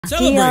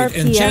Celebrate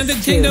Enchanted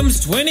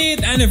Kingdom's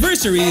 28th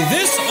anniversary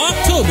this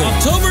October.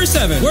 October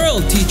 7,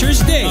 World Teachers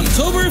Day.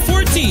 October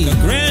 14, the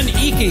Grand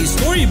EK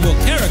Storybook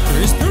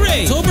Characters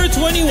Parade. October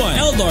 21,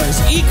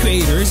 Eldar's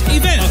E-Creators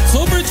Event.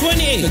 October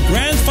 28, the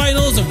Grand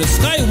Finals of the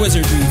Sky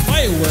Wizardry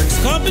Fireworks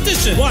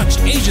Competition. Watch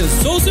Asia's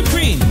So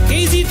Supreme,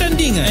 KZ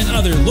Tandinga, and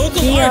other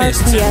local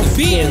artists at the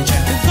Be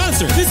Enchanted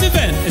concert. This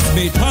event is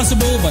made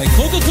possible by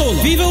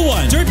Coca-Cola, Viva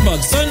One,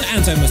 Dirtbug Sun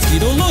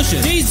Anti-Mosquito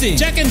Lotion, Daisy,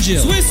 Jack and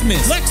Jill, Swiss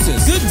Miss,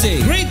 Lexus, Good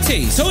Day, Great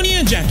Taste, Tony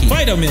and Jackie,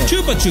 Vitamilk,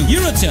 Chupa Chup,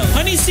 Eurotel,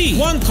 Honey C,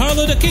 Juan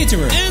Carlo the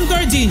Caterer, and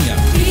Gardenia.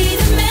 Be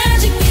the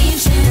magic, be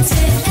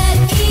enchanted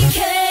at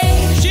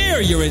EK.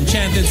 Share your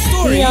enchanted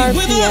story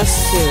with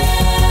us.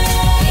 DRPS